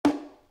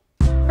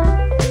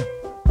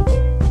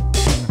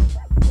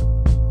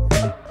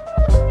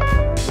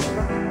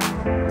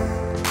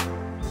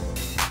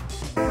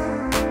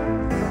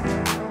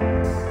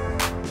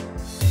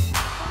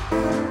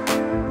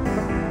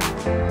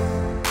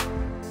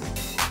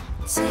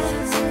And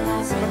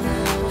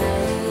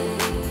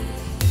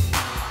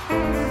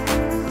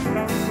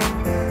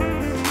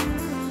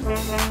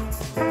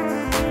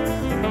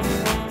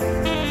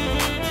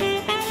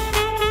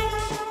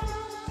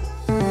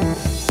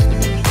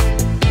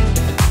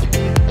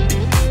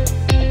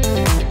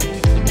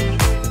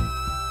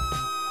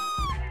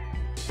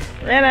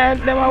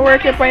them are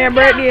working for your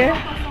birthday.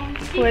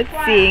 Let's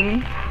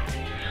sing.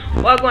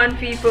 Welcome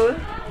people.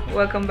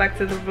 Welcome back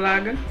to the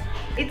vlog.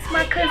 It's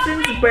my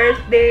cousin's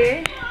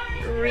birthday.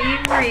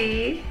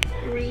 Rih-Rih,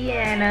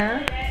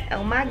 Rihanna.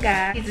 Oh my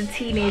god. He's a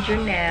teenager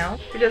now.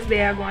 We're just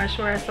there going to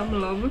show her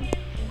some love.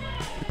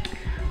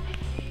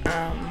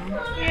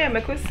 Yeah,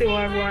 make us see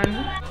what going.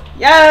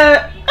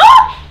 Yeah.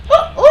 Oh!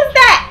 Who's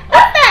that?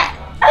 What's that?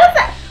 Who's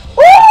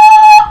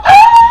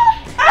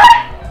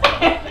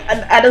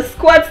that? And the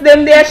squats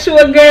them there, show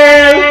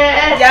girl.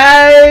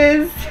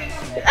 Guys.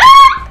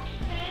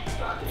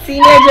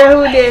 Teenager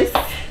who this?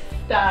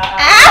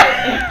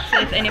 So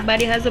if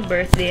anybody has a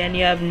birthday and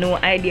you have no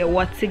idea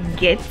what to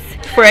get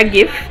for a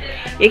gift,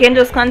 you can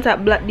just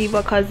contact Black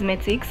Diva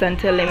Cosmetics and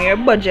tell them your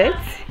budget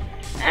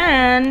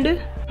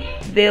and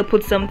they'll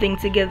put something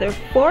together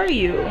for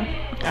you.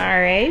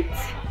 Alright,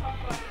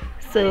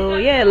 so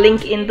yeah,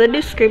 link in the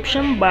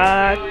description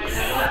box.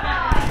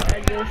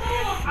 I just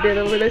did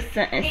a little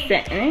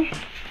something.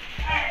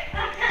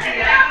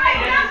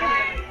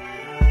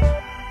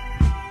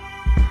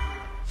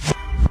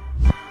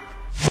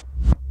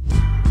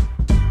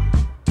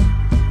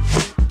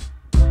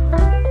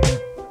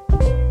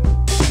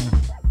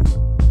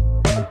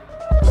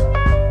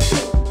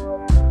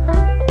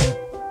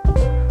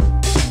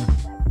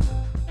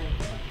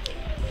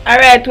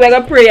 Alright, we're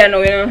gonna pray now,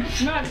 you know.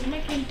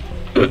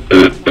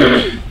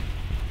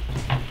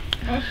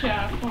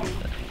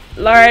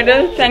 Lord,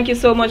 thank you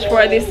so much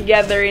for this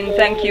gathering.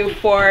 Thank you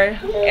for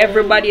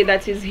everybody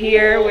that is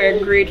here. We're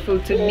grateful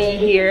to be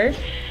here.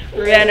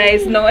 Rihanna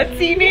is now a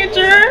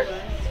teenager.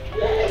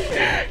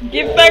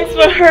 Give thanks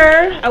for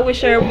her. I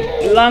wish her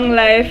long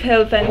life,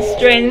 health and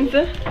strength.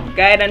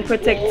 Guide and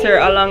protect her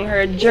along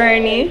her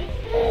journey.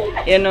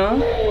 You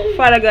know,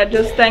 Father God,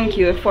 just thank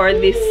you for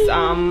this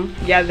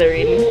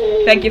gathering.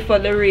 Thank you for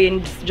the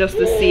rain, just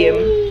the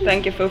same.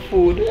 Thank you for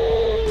food.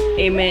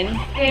 Amen.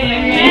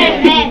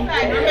 Amen.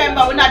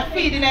 Remember, we're not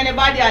feeding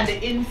anybody on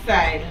the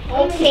inside.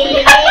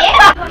 Okay.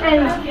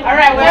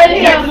 Alright, we're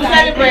here to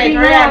celebrate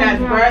Rihanna's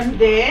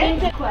birthday.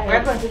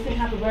 We're going to sing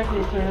happy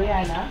birthday to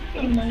Rihanna.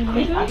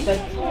 After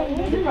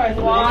the first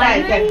one,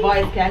 I said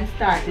boys can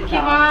start it.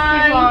 Come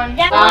on.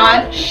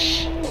 And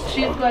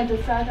she's going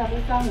to start up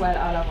the song while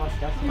all of us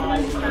just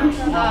follow.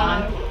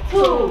 1,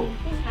 2.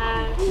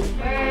 Happy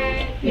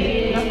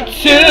birthday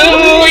To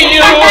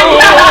you.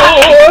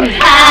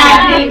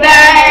 Happy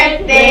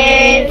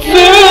birthday To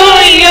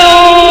you.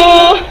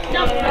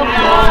 God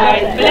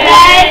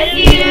bless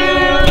you.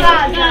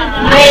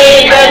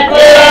 May the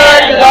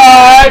good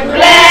Lord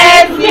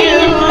bless you.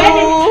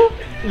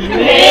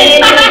 May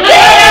the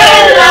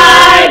good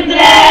Lord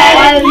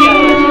bless you.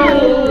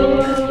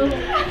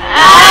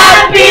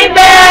 Happy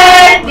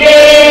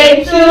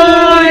birthday to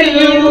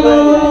you.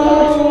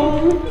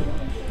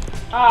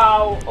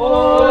 How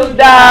old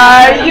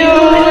are you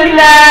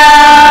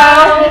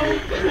now?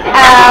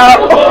 How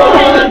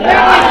old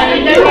are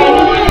you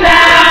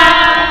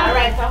now?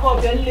 Alright, so I hope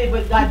you live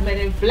with God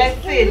many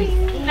blessings.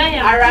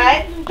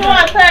 Alright? Come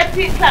on,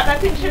 13 clap. I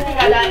think she's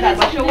bigger than that,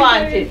 but she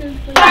wants it.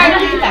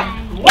 13 clap.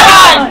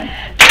 1,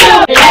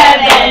 2,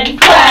 11,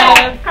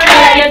 12,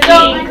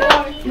 13.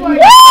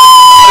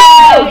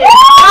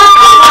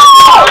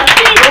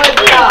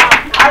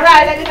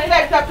 Alright, let the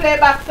selector play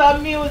back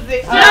some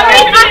music.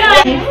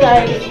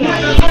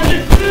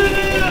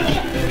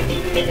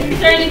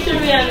 Turn it to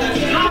Rihanna.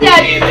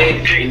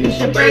 It's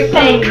your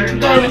birthday.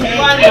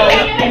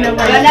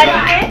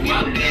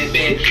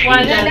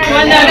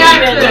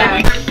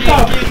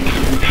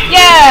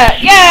 Yeah,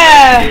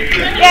 yeah,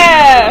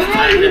 yeah.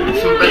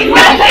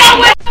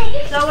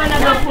 So when I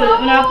go put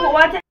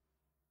water.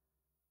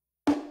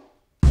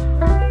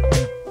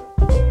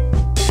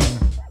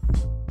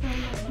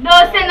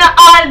 Don't sing the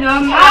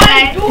album,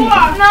 right?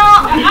 No.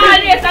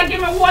 Yes, I give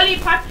me Wally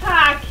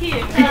Pataki.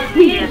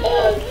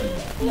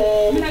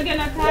 I'm not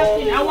gonna talk.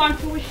 I want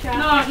to wish her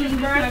happy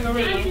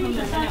birthday.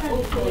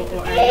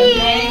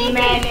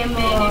 Many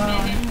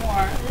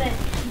more.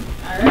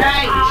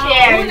 Alright,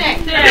 Cheers. who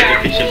next?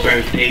 It's your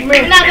birthday.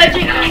 We're not gonna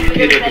drink.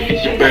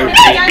 It's your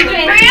birthday.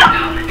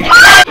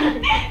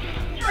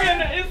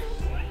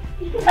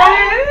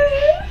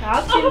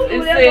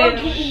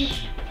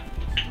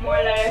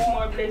 More life,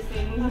 more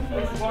blessings.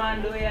 Let's go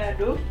and do what you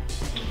do.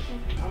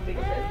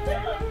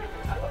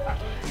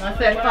 I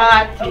said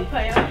party.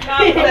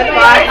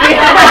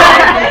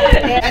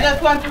 I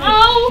just want to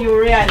wish you,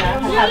 Rihanna, a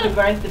happy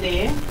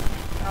birthday.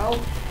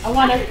 I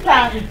want to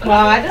thank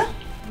God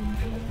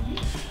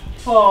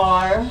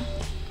for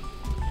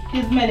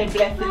His many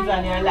blessings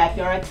on your life.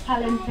 You're a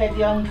talented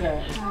young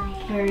girl.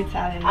 Very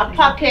talented. A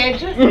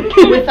package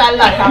with a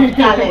lot of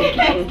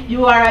talent.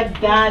 You are a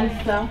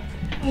dancer,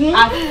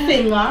 a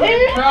singer,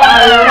 a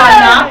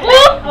runner.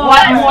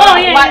 What more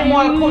what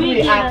more could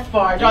we ask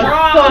for? Just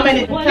so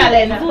many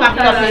talents packed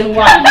up in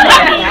one.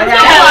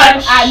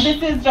 Alright? And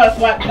this is just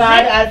what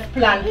God has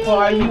planned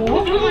for you.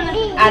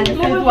 And this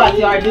is what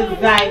you are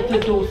designed to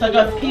do. So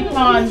just keep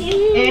on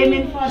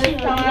aiming for the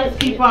stars,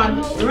 keep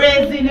on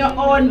raising your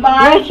own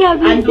bar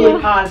and do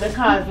it all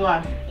because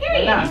what?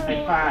 That's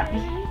the part.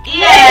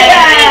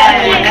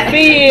 Yeah!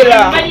 Feel!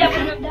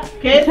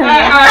 Okay, so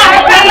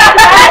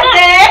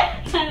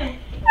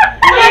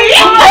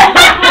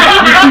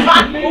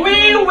we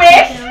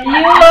wish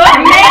you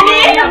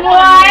many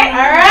more.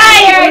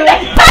 Alright.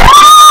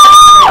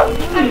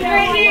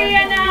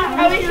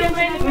 I wish you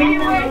many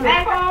more.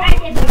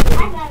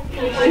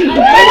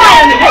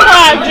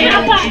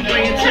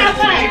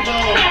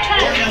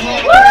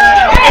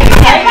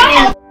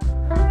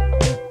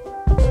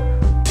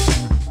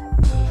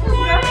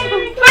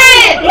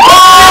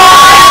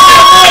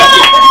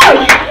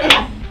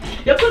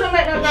 You couldn't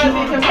make no girl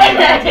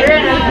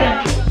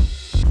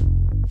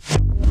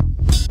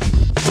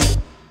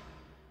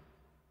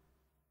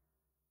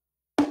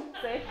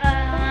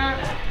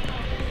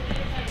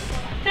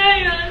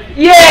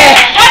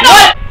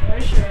Yeah!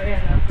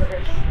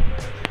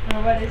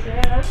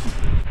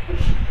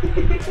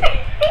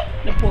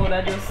 The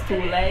powder just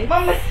too light.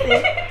 Mama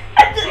say,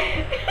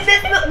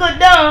 this look good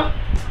down.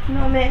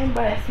 No, man,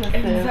 embarrass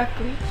myself.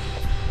 Exactly.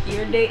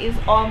 Your day is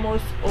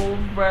almost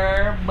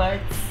over, but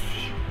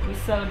we're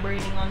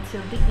celebrating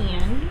until the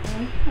end.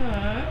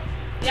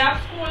 Yeah,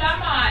 school a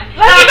man.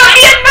 Like you don't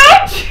eat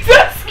much!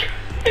 Jesus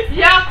Christ!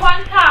 Yeah,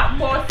 contact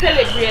more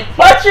celebrate.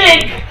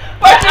 Patrick!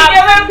 Patrick,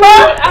 you remember?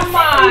 A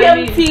man.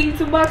 Same thing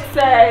to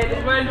backside.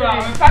 Well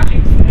done,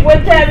 Patrick.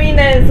 One time in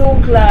a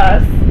Zoom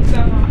class,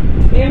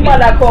 his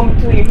mother come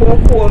to him, go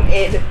home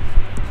head.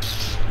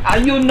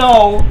 And you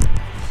know.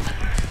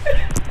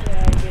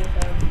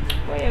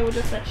 Why you would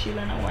just chill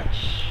and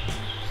watch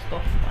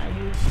stuff on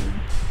YouTube?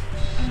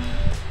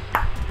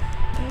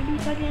 Can you do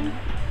it again?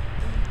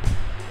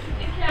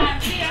 You can't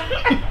play.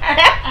 You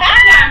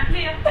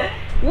can't play.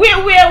 We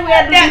are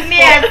that me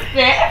and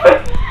say.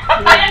 So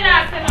you're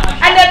not saying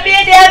nothing. And the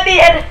baby are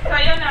dead. So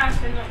you're not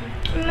saying nothing.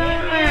 No,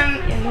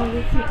 you know,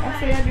 listen, I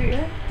say I do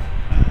it.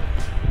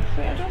 So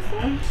I just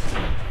say.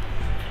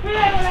 Well, I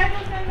would like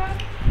to say that.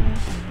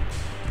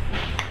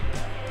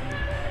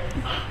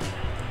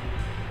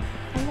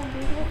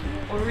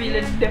 Or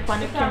really dip on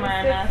the camera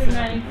and ask.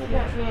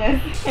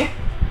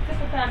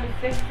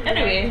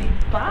 Anyway,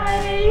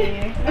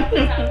 bye.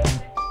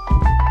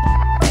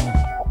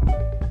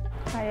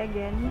 Hi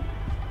again.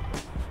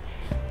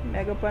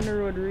 I go up on the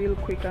road real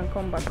quick and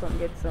come back and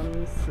get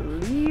some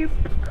sleep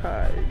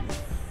because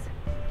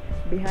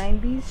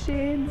behind these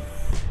shades,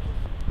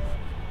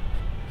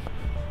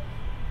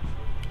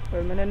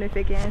 well, I don't know if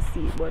you can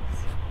see, but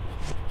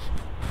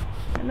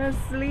I'm not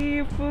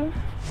asleep.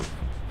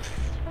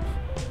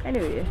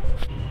 Anyway,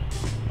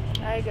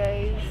 hi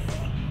guys.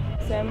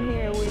 So I'm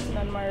here waiting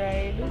on my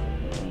ride.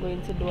 I'm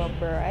going to do a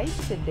bride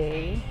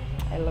today.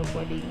 I love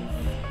weddings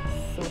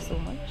so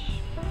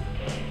much.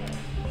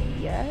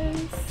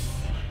 Yes.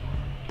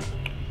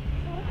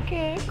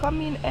 Okay,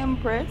 come in,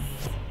 Empress.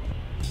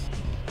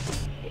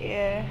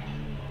 Yeah.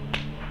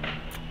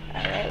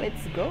 Alright,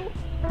 let's go.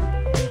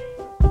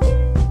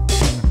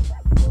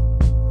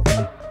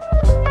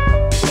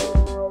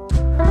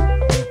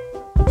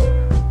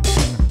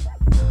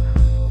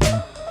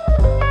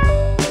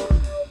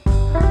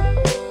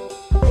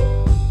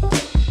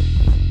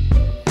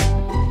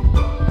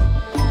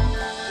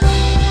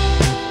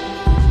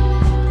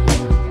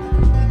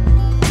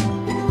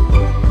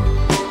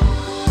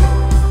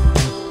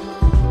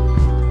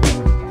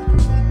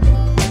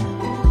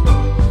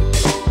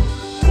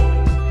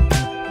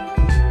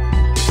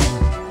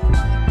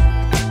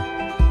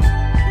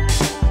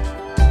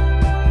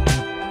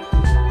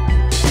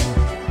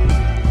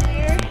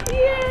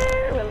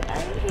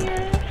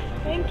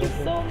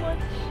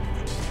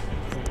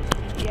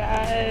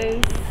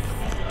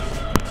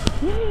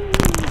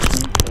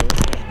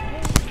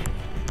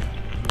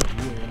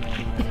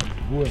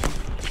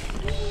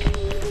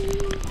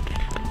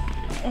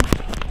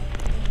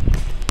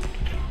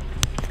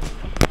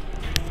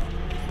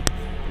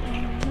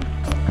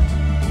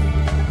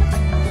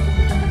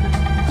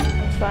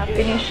 So I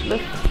finished the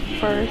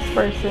first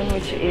person,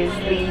 which is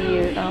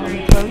the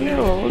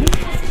 12-year-old.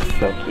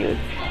 So cute.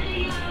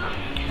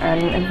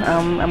 And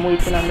I'm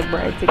waiting on the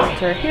bride to get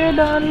her hair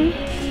done.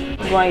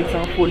 Going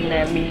some food in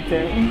the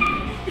meantime.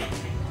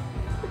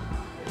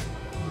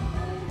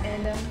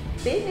 And I'm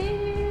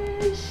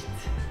finished.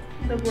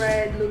 The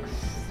bride looks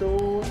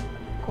so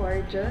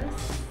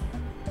gorgeous.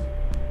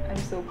 I'm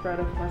so proud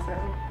of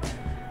myself.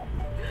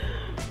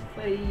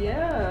 But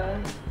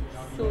yeah,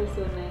 so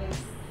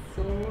nice.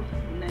 So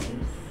nice.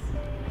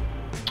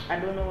 I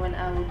don't know when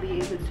I will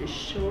be able to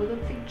show the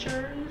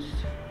pictures,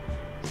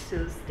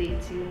 so stay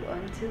tuned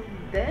until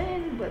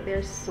then, but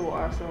they're so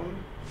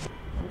awesome.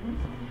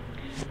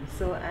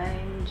 So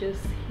I'm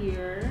just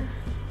here,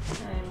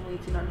 I'm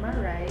waiting on my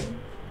ride.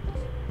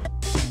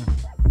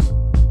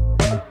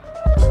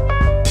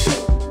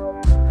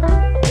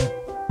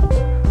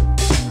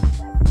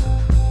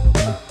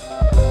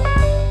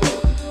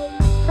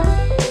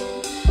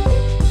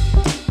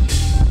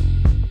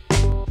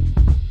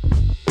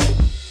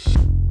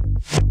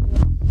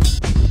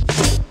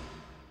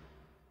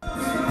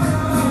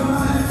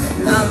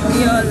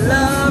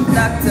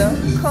 Dr.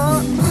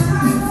 Cook,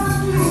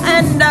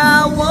 and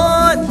I want